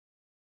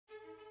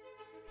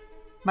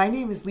My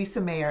name is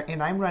Lisa Mair,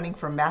 and I'm running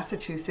for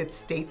Massachusetts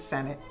State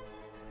Senate.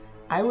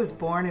 I was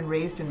born and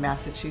raised in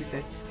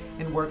Massachusetts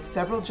and worked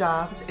several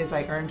jobs as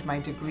I earned my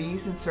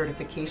degrees and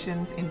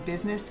certifications in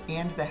business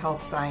and the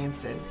health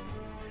sciences.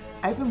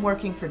 I've been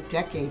working for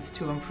decades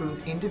to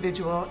improve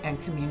individual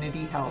and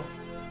community health.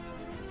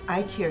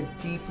 I care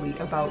deeply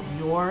about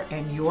your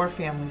and your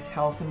family's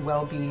health and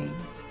well-being,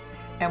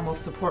 and will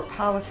support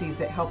policies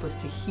that help us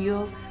to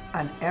heal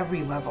on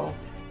every level,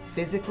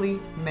 physically,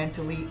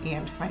 mentally,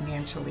 and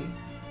financially.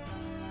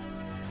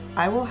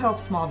 I will help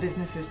small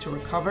businesses to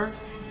recover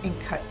and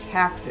cut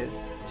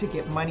taxes to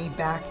get money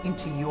back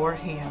into your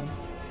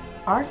hands.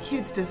 Our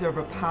kids deserve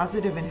a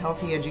positive and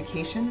healthy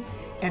education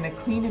and a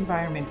clean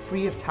environment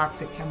free of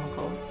toxic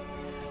chemicals.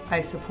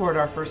 I support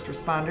our first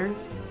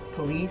responders,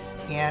 police,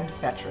 and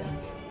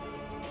veterans.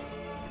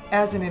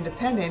 As an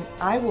independent,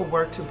 I will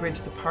work to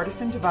bridge the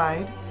partisan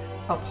divide,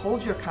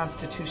 uphold your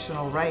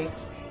constitutional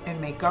rights, and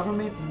make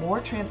government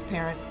more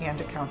transparent and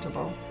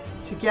accountable.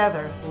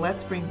 Together,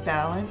 let's bring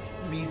balance,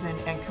 reason,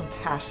 and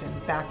compassion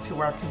back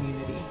to our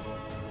community.